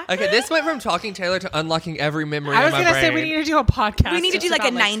 Okay, this went from Talking Taylor to unlocking every memory I in was my gonna brain. say we need to do a podcast. we need to do just like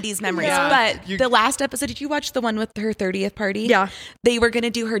a about, 90s memories." Yeah. But the last episode, did you watch the one with her 30th party? Yeah. They were going to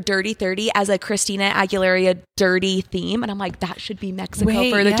do her Dirty 30 as a Christina Aguilera dirty theme. And I'm like, that should be Mexico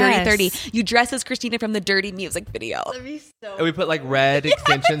Wait, for the Dirty yes. 30. You dress as Christina from the Dirty music video. And we put like red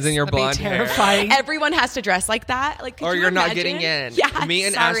extensions in your That'd be blonde hair. terrifying. Everyone has to dress like that. Like, could Or you you're not imagine? getting in. Yeah, Me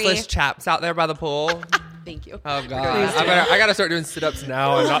and sorry. assless chaps out there by the pool. Thank you. Oh god, I gotta start doing sit-ups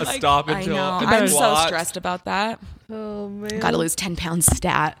now and not stop I until know. I I'm so squat. stressed about that. Oh man. Got to lose 10 pounds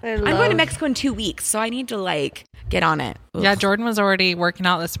stat. I'm love- going to Mexico in 2 weeks, so I need to like get on it. Oof. Yeah, Jordan was already working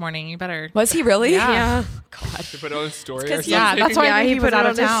out this morning. You better. Was he really? Yeah. To put on a story. 'cause Or yeah, something. that's why Yeah, he he put put out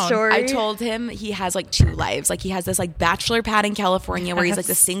it of on his town. story. I told him he has like 2 lives. Like he has this like bachelor pad in California where he's like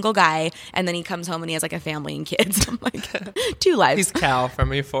the single guy, and then he comes home and he has like a family and kids. I'm like, 2 lives. He's Cal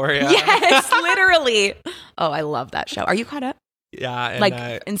from Euphoria. Yes, literally. Oh, I love that show. Are you caught up? Yeah. And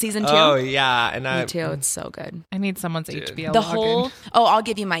Like in season 2? Oh yeah, and Me too. It's so good. I need someone's Dude. HBO. The login. whole. Oh, I'll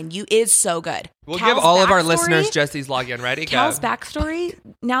give you mine. You is so good. We'll Cal's give all of our backstory- listeners Jesse's login. Ready? Cal's Go. backstory.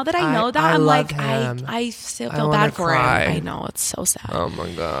 Now that I I- know that, I I'm love like, him. I still I feel wanna bad for cry. him. I know it's so sad. Oh my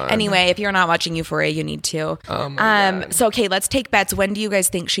god. Anyway, if you're not watching Euphoria, you need to. Oh my god. So okay, let's take bets. When do you guys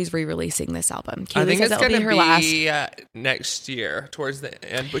think she's re-releasing this album? I Kaylee think says it's it'll going be to her last. be next year, towards the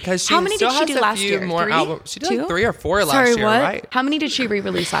end, because she How many still did she has do a last few year? more 3? albums. She did 2? like 3 or 4 last Sorry, year, what? right? How many did she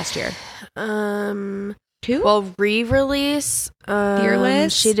re-release last year? 2. 2. Well, re-release.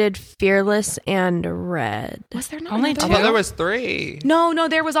 Fearless? She did Fearless and Red. Was there not Only another I two? thought one? there was 3. No,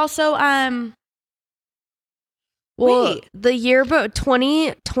 there was also Well, Wait. the year but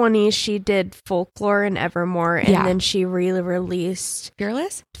 2020, she did Folklore and Evermore, and Yeah. then she re-released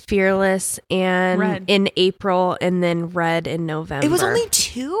Fearless. Fearless and Red. in April, and then Red in November. It was only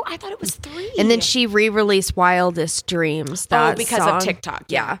 2. I thought it was 3. and then she re-released Wildest Dreams. That because song. of TikTok.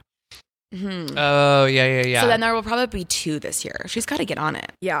 Yeah, Mhm. Oh, yeah. So then there will probably be 2 this year. She's got to get on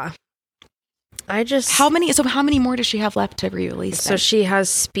it. yeah. How many more does she have left to re-release? So she has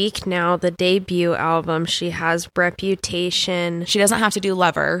Speak Now, the debut album. She has Reputation. She doesn't have to do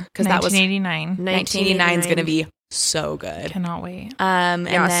Lover because that was 1989. 1989 is going to be so good. Cannot wait. And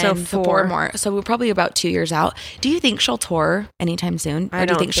Yeah, then so four 4 more. So we're probably about 2 years out. Do you think she'll tour anytime soon? Or I do you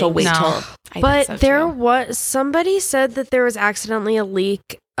don't think she'll think wait so. till? No. I But think so there too. was somebody said that there was accidentally a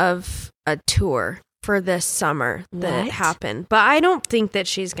leak of a tour for this summer that What? happened. But I don't think that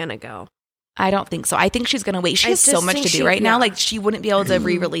she's going to go. I don't think so. I think she's going to wait. She I has so just much think to do she- right now. yeah. Like she wouldn't be able to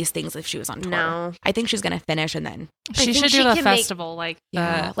re-release things if she was on tour. No. I think she's going to finish and then. She think should she do the can make- festival, like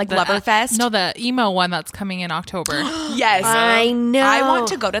Yeah, like the Loverfest? No, the emo one that's coming in October. Yes. I know. I want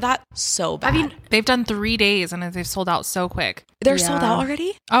to go to that so bad. I mean, they've done 3 days and they've sold out so quick. they're Yeah. sold out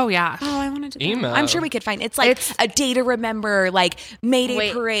already? Oh yeah. Oh, I wanted to do Emo. that. I'm sure we could find. It's like It's- a day to remember, like Mayday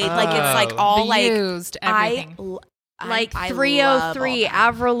Wait. Parade. Like it's like Oh. all The like used everything. Like I 303, love all that.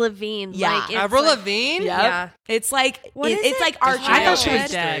 Avril Lavigne. Yeah. Like, it's Avril like- Lavigne? Yep. Yeah. It's like What is it's it? like Archie. I thought she was Bell.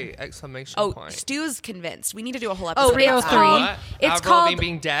 dead. Exclamation Oh, point. Stu's convinced. We need to do a whole Oh, episode. it's about that. called- What? it's Avril called- Lavigne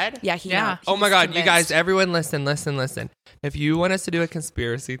being dead? Yeah, he Yeah. Oh my he's God, you convinced. guys, everyone listen. If you want us to do a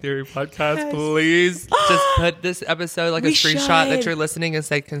conspiracy theory podcast, please just put this episode like a We screenshot that should. you're listening and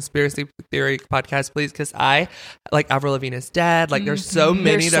say conspiracy theory podcast, please. Because I, like Avril Lavigne is dead. Like there's so many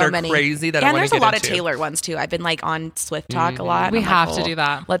There's that so are many. crazy that I and want there's to a get lot into. of Taylor ones too. I've been like on Swift Talk a lot. and We I'm like, have to oh, do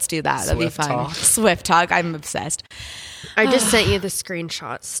that. Let's do that. That'd be Swift fun. Talk. Swift Talk. I'm obsessed. I just sent you the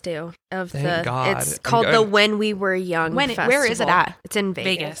screenshots, Stu, of Thank the. God. It's I'm called the going- When We Were Young. Where is it Festival. at? It's in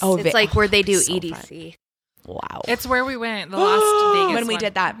Vegas. Vegas. Oh, It's like where they do so EDC. Wow. It's where we went the last Vegas When we one.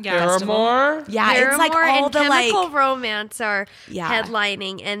 did that Yeah. Paramore? yeah, it's like Paramore all and the Chemical like. Romance are Yeah.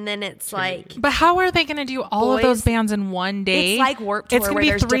 headlining, and then it's like But how are they going to do all of those Boys- bands in one day? It's like Warped Tour It's gonna where be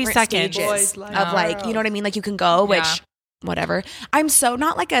there's 3 different seconds. stages Boys like of like, you know what I mean? Like you can go, which Yeah. whatever. I'm so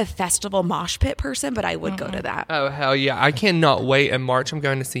not like a festival mosh pit person, but I would go to that. Oh, hell yeah. I cannot wait. In March, I'm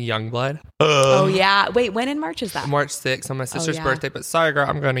going to see Youngblood. Oh yeah. Wait, when in March is that? March 6th on my sister's yeah. birthday. But sorry, girl,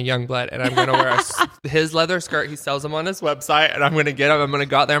 I'm going to Youngblood, and I'm going to wear his leather skirt. He sells them on his website, and I'm going to get them. I'm going to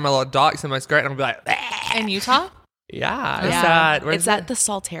go out there in my little docs in my skirt, and I'm going to be like, in Utah? yeah. Yeah. Where's It's at the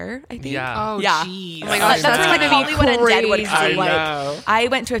Saltaire, I think. Yeah. Oh, Yeah. jeez. Oh my gosh, That's that's where gonna be Hollywood and Deadwood crazy. come. I Like, know. I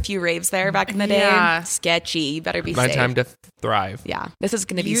went to a few raves there back in the day. Yeah. Sketchy. You better be My safe. time to thrive. Yeah, this is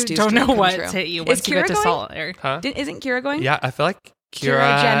going to be. You Stu's don't dream know come what's true. hit you Is once you get Kira to going? Salt Lake. Huh? Isn't Kira going? Yeah, I feel like Kira,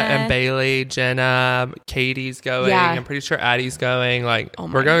 Kira Jenna. and Bailey, Jenna, Katie's going. Yeah. I'm pretty sure Addie's going. Like, Oh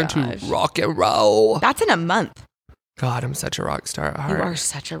my we're going gosh. to rock and roll. That's in a month. God, I'm such a rock star at You heart. are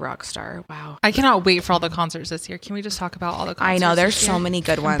such a rock star. Wow. I cannot wait for all the concerts this year. Can we just talk about all the I concerts? know there's this so year? many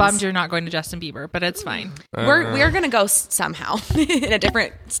good I'm ones. bummed you're not going to Justin Bieber, but it's fine. We're gonna go somehow in a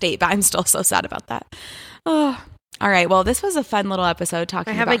different state, but I'm still so sad about that. Oh. All right. Well, this was a fun little episode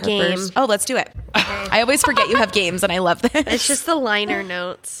talking I have about a game. her first. Oh, let's do it. I always forget you have games, and I love this. it's just the liner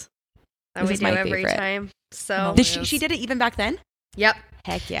notes that This we is do my every favorite. time. So Did she did it even back then? yep,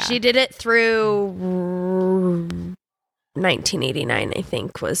 Heck yeah. she did it through 1989. I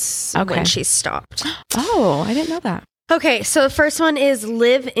think was Okay. when she stopped. Oh, I didn't know that. Okay, so the first one is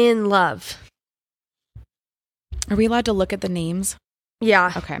 "Live in Love." Are we allowed to look at the names?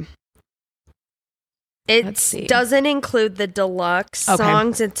 Yeah, Okay. it Let's see. doesn't include the deluxe Okay.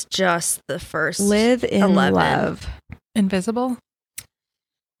 songs. It's just the first. Live in 11. love. Invisible?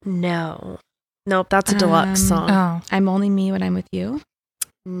 No, nope, that's a deluxe song. Oh. I'm only me when I'm with you.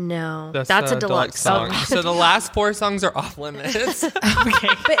 No, that's a deluxe song. song. So the last 4 songs are off limits. Okay.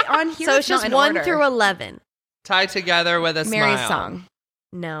 But on here, So it's just 1 through 11. Tied together with a Mary's smile. song.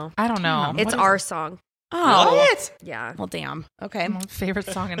 No, I don't know. it's What is our it? song. Oh. What? Yeah, Well, damn. Okay. My favorite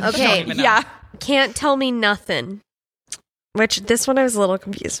song. And Okay, I don't even know. Yeah. Can't Tell Me Nothing. Which this one I was a little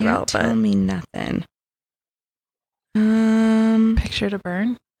confused Can't about, tell but me nothing. Picture to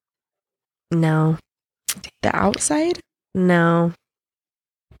Burn? no, The Outside? no.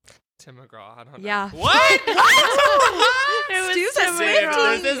 Tim McGraw. I don't know. Yeah. What? Stu's a Dude,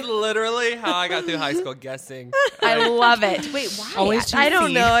 Swiftie. this is literally how I got through high school guessing. I love it. Wait, why? Always I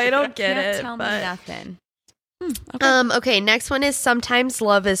don't know. I don't get Can't it. tell me but- nothing. Okay. Okay, next one is Sometimes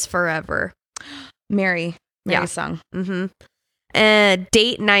Love is Forever. Mary's Yeah. song. Mm-hmm.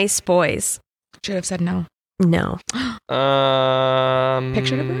 Date Nice Boys. Should have said no. No.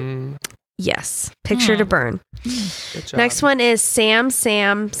 Picture to Burn? Yes. Picture to Burn. Good job. Next one is Sam,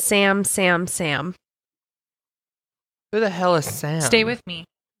 Sam, Sam, Sam, Sam. Who the hell is Sam? Stay With Me.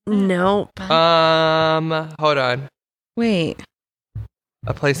 Nope. Hold on. Wait.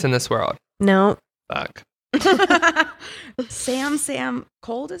 A Place in This World. Nope. Fuck. Sam,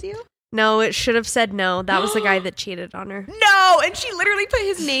 Cold as you? No, it should have said no. That was the guy that cheated on her. No, and she literally put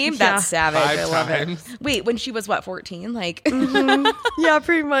his name. Yeah. That's savage. I 5 love times. it. Wait, when she was what, 14? Like, Yeah,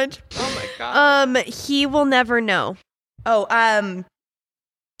 pretty much. Oh my god. He will never know.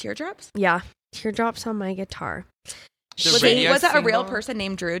 teardrops? Yeah. Teardrops on my guitar. The Was radio that a real single? person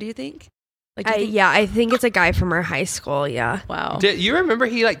named Drew, do you think? Like, do you think- Yeah, I think it's a guy from our high school. Yeah. Wow. Did you remember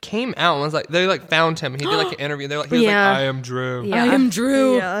he like came out and was like they like found him. He did like an interview. He was Yeah. like, I am Drew. Yeah. I am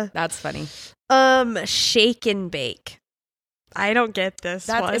Drew. Yeah. That's funny. Shake and bake. I don't get this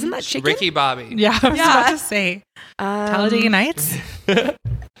one. Isn't that chicken? Ricky Bobby. Yeah, I was Yeah. about to say Talladega Nights.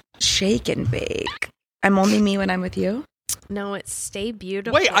 Shake and bake. I'm only me when I'm with you. No, it's Stay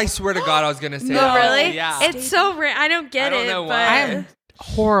Beautiful. Wait, I swear to God, I was gonna say No, that. really? Yeah. It's so rare. I don't get I don't it. know but why. I'm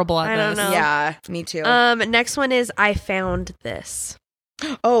horrible at I don't this. know. Yeah, me too. Next one is I Found This.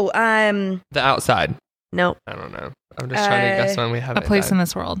 The Outside. Nope. I don't know. I'm just trying to guess when we have A place in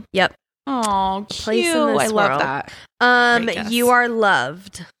this world. Yep. Oh, cute. Place in this I love world. that. Great guess. You Are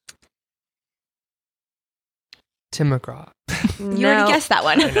Loved. Tim McGraw. You already guessed that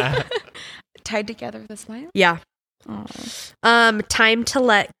one. I know. Tied together with a smile. Yeah. Oh. Time to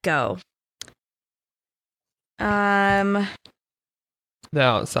Let Go. The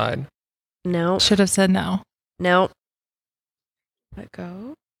Outside. No. Should have said no. No. Let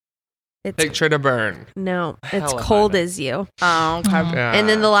go. It's Picture to Burn. no. It's Hell if I Cold know. as You. Oh, okay. Mhm. Yeah. And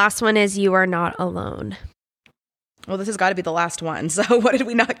then the last one is You Are Not Alone. Well, this has got to be the last one. So, what did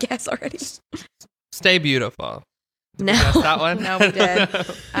we not guess already? Stay Beautiful. Did No. we guess that one? No, we did.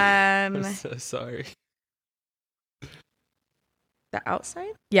 I'm so sorry. The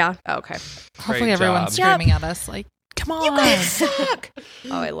outside. Yeah. Oh, okay. Hopefully Great everyone's job. screaming at us like, come on. You guys suck.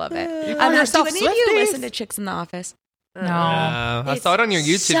 Oh, I love it. You call Do yourself any of you Swifties? listen to Chicks in the Office? No. I saw it on your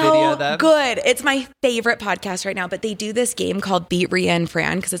YouTube so video. Though. Good. It's my favorite podcast right now. But they do this game called Beat Rhea and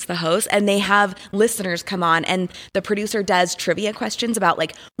Fran because it's the host, and they have listeners come on, and the producer does trivia questions about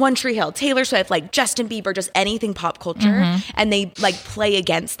like One Tree Hill, Taylor Swift, like Justin Bieber, just anything pop culture, and they like play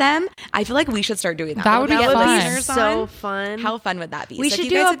against them. I feel like we should start doing that. That would be Get fun. listeners so on. fun. How fun would that be? we So if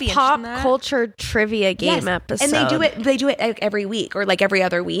should you guys do would be a interested pop in that- culture trivia game Yes. episode. And they do it. They do it like every week or like every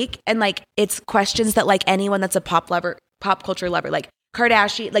other week, and like it's questions that like anyone that's a pop culture lover, like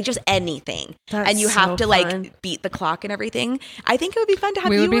Kardashian, like just anything. That's and you have so to fun. like beat the clock and everything. I think it would be fun to have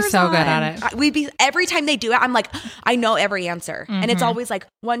We would be viewers so on. good at it. We'd be every time they do it. I'm like, I know every answer, and it's always like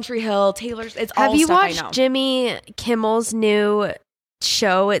One Tree Hill, Taylor's. It's all Have you stuff I know. watched Jimmy Kimmel's new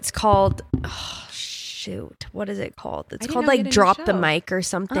show? It's called what is it called? It's didn't called know he like had a new Drop the show. Mic or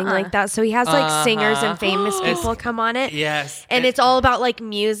something Uh-uh. like that. So he has like singers Uh-huh. and famous people come on it. Yes. And it's all about like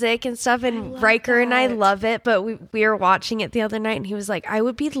music and stuff. And love Riker and I that. love it. But we were watching it the other night and he was like, I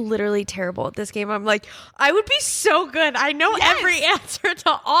would be literally terrible at this game. I'm like, I would be so good. I know Yes. every answer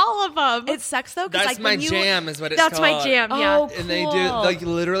to all of them. It sucks though because That's like my when you, jam, is what it's That's my called. jam. Oh, Yeah. And they do like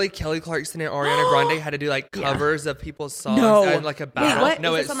literally Kelly Clarkson and Ariana Grande had to do like covers of people's songs No. and like a battle. what?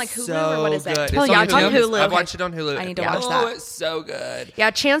 No, Is it's this on, like, Hulu, so or what is it? good. Oh, yeah, it's it's on Hulu. I've watched it on Hulu. I need to watch oh, that. it's so good.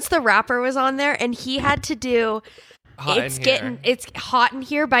 Yeah, Chance the Rapper was on there, and he had to do Hot "It's in Getting Here. It's Hot in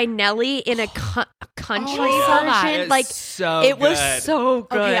Here" by Nelly in a country I saw that. version. It's Like so it was good. so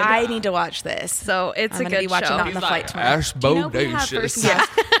good. Okay, I need to watch this. so it's I'm a gonna good be watching show. that on the He's flight like, tomorrow. Ash Do you know we have Bodacious. first class?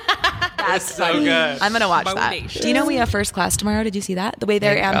 That's so good. I'm gonna watch that. Bodacious. Do you know we have first class tomorrow? Did you see that? The way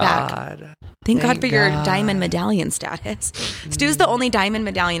there and back. God. Thank God Thank for your God. diamond medallion status. Stu's the only diamond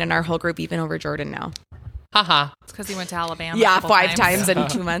medallion in our whole group, even over Jordan now. Haha. It's because he went to Alabama. Yeah, a couple 5 times in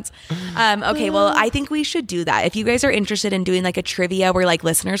 2 months. Okay, well, I think we should do that. If you guys are interested in doing like a trivia where like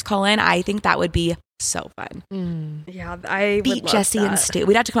listeners call in, I think that would be so fun. Yeah, I would Beat love Jesse and that. Stu.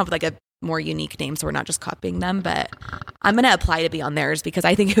 We'd have to come up with like a more unique name so we're not just copying them, but I'm going to apply to be on theirs because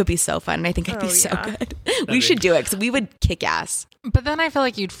I think it would be so fun and I think it'd be Oh, so yeah. good. We should do it because we would kick ass. But then I feel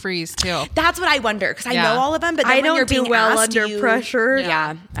like you'd freeze too. That's what I wonder because I Yeah. know all of them, but then I when don't you're do being well asked, under pressure.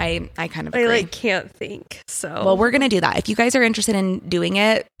 Yeah, I kind of I agree. like can't think. So Well, we're going to do that. If you guys are interested in doing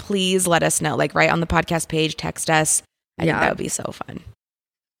it, please let us know. Like right on the podcast page, text us. I think Yeah. that would be so fun.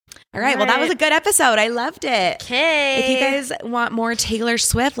 All right. Well, that was a good episode. I loved it. okay. If you guys want more Taylor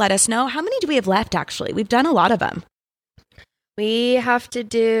Swift, let us know. How many do we have left, actually? We've done a lot of them. we have to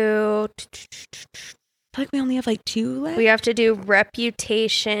do I feel like we only have like 2 left. We have to do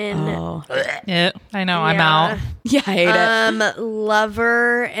Reputation. Oh. Yeah, I know. I'm out. Yeah, I hate it.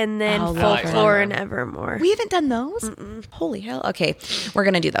 Lover, and then Folklore and Evermore. We haven't done those? Holy hell. Okay, we're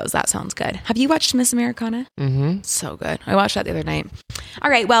going to do those. That sounds good. Have you watched Miss Americana? Mm-hmm. So good. I watched that the other night. All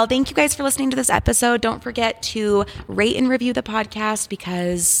right. Well, thank you guys for listening to this episode. Don't forget to rate and review the podcast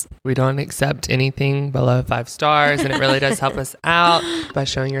because we don't accept anything below 5 stars, and it really does help us out by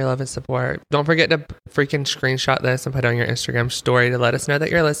showing your love and support. Don't forget to freaking screenshot this and put it on your Instagram story to let us know that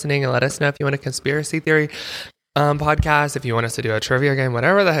you're listening, and let us know if you want a conspiracy theory podcast, if you want us to do a trivia game,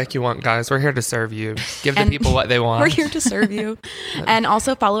 whatever the heck you want, guys. We're here to serve you. Give the people what they want. We're here to serve you. And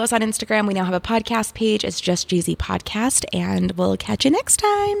also follow us on Instagram. We now have a podcast page. It's Just Jeezy Podcast, and we'll catch you next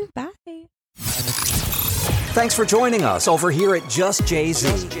time. Bye. Thanks for joining us over here at Just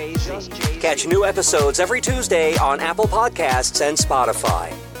Jay-Z. Catch new episodes every Tuesday on Apple Podcasts and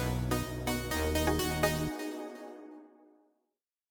Spotify.